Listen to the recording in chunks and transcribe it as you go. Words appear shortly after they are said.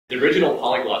The original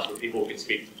polyglots were people who could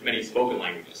speak many spoken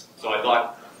languages. So I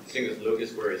thought, seeing this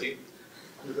Lucas, where is he?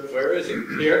 Where is he?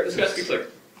 Here, this guy speaks like,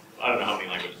 I don't know how many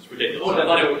languages. It's ridiculous. I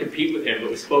thought I would compete with him,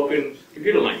 but with spoken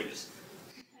computer languages.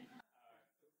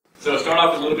 So start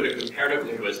off with a little bit of comparative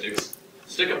linguistics.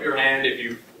 Stick up your hand if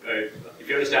you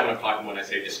understand what I'm talking when I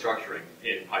say destructuring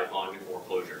in Python or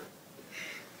Clojure.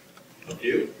 A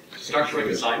few? Structuring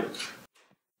assignments.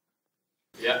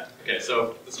 Yeah, okay,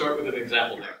 so let's start with an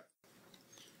example there.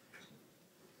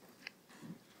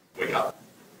 Wake up.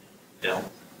 Down.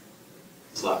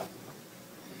 Slap.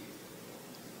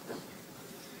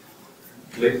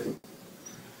 Leap.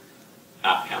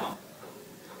 App camera.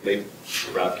 Leap.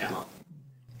 Route camera.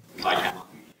 By camera.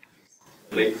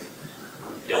 Leap.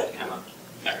 Yelp camera.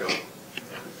 Echo.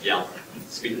 Yelp.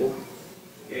 Speakable.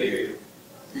 Leap.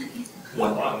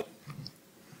 One one.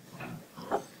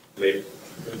 Leap.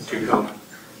 Two cone.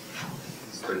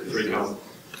 Three cone.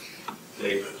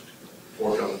 Leap.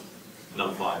 Four cone.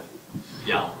 Num 5.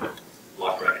 Yelp.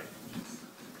 Lock bracket.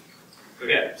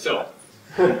 Okay, so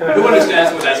who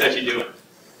understands what that's actually doing?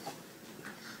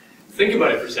 Think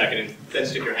about it for a second and then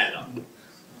stick your hand up.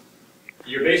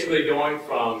 You're basically going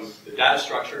from the data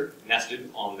structure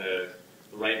nested on the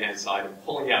right-hand side and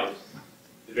pulling out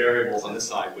the variables on this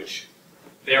side, which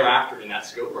thereafter in that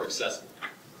scope are accessible.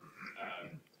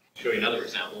 Show you another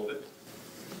example of it.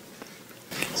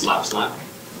 Slap, slap.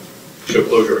 Show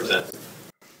Clojure example.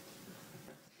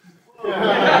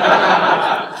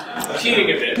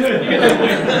 Cheating a bit, but you get the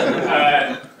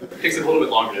point. Takes a little bit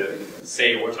longer to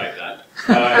say or type that.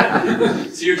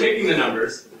 So you're taking the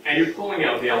numbers and you're pulling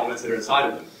out the elements that are inside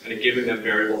of them and giving them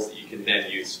variables that you can then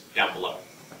use down below.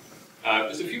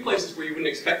 There's a few places where you wouldn't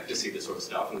expect to see this sort of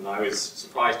stuff, and I was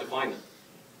surprised to find them.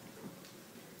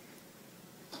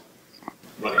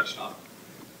 Running stop.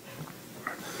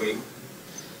 Queen.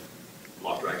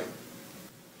 Lock dragon.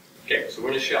 Okay, so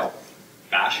we're in a shell.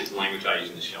 Bash is the language I use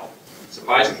in the shell.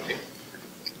 Surprisingly,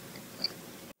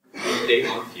 day,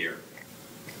 month, year.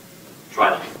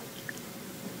 Try line.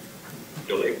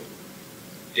 Delete.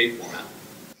 Date format.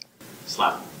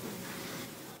 Slap.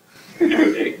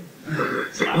 Echo date.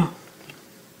 Slap.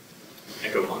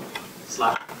 Echo month.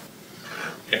 Slap.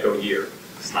 Echo year.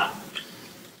 Slap.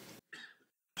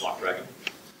 Lock dragon.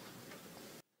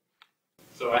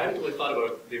 So I hadn't really thought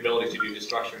about the ability to do the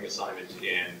structuring assignment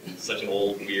in such an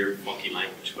old, weird, funky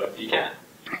language, but you can.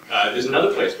 There's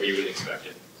another place where you wouldn't expect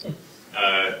it.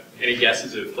 Any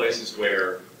guesses of places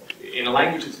where, in a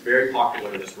language that's very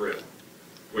popular in this room,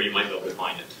 where you might be able to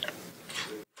find it?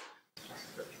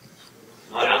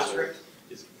 JavaScript.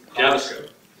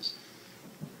 JavaScript.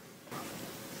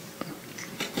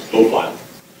 O-file.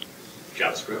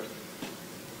 JavaScript.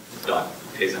 Dot.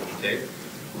 Pedantic.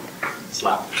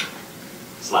 Slap.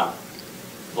 Slap.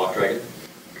 Block dragon.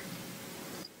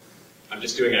 I'm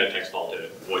just doing a text file to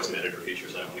avoid some editor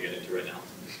features I don't want to get into right now.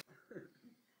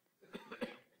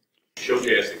 Show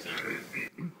JS example.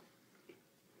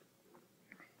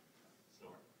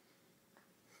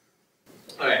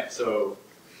 Okay, so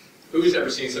who's ever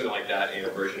seen something like that in a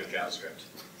version of JavaScript?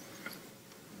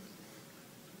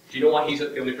 Do you know why he's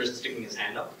the only person sticking his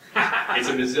hand up? It's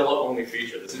a Mozilla-only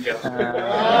feature. This is JavaScript.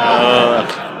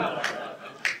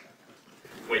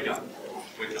 Wake up.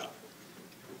 Wake up.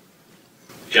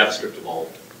 JavaScript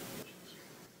evolved.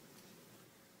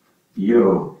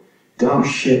 Yo, dumb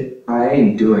shit. I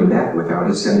ain't doing that without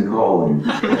a semicolon.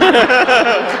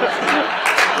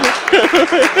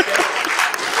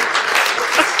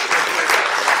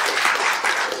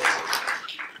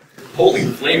 Holy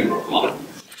flame, robot.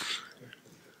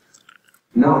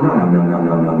 No.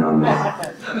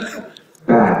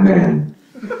 Batman.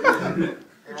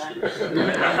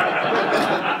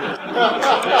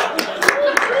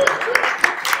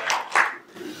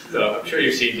 So I'm sure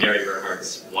you've seen Gary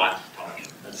Bernhardt's What talk.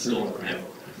 That's stolen from him.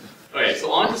 Okay,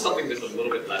 so on to something that's a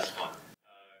little bit less fun.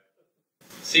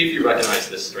 See if you recognize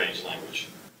this strange language.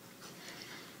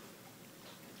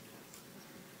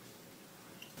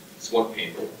 It's what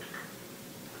painful.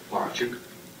 Marachuk.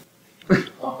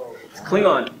 It's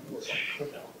Klingon.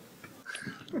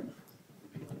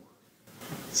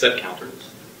 Set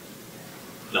counters.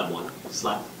 Num1.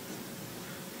 Slap.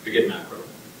 Begin macro.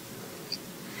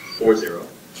 4-0.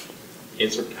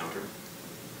 Insert counter.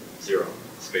 0.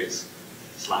 Space.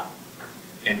 Slap.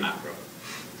 End macro.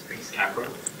 Space macro.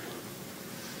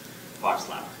 5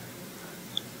 slap.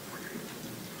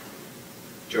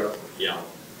 Jar. Yeah.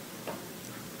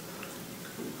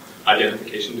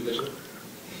 Identification division.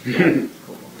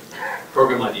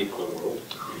 Program ID hello world.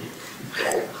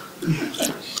 Doll.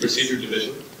 Procedure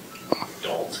division.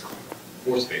 Doll.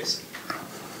 4 space.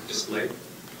 Display.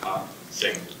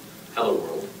 Sing. Hello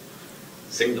world.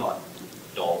 sing dot,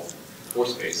 doll, four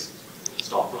space,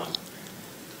 stop run,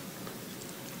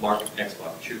 mark,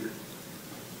 xbox, chook,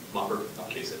 mupper,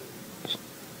 upcase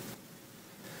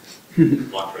it,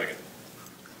 block dragon.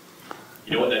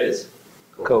 You know what that is?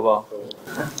 Cobol.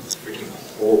 It's freaking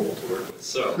horrible to work with.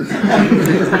 So,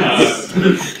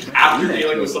 after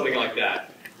dealing with something like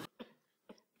that,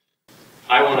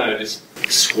 I want to just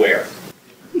square.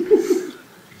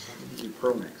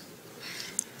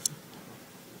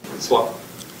 Swap.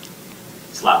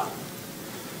 Slap.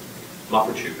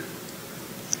 Mupper chook.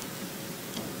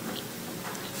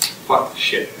 Fuck,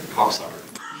 shit, cocksucker.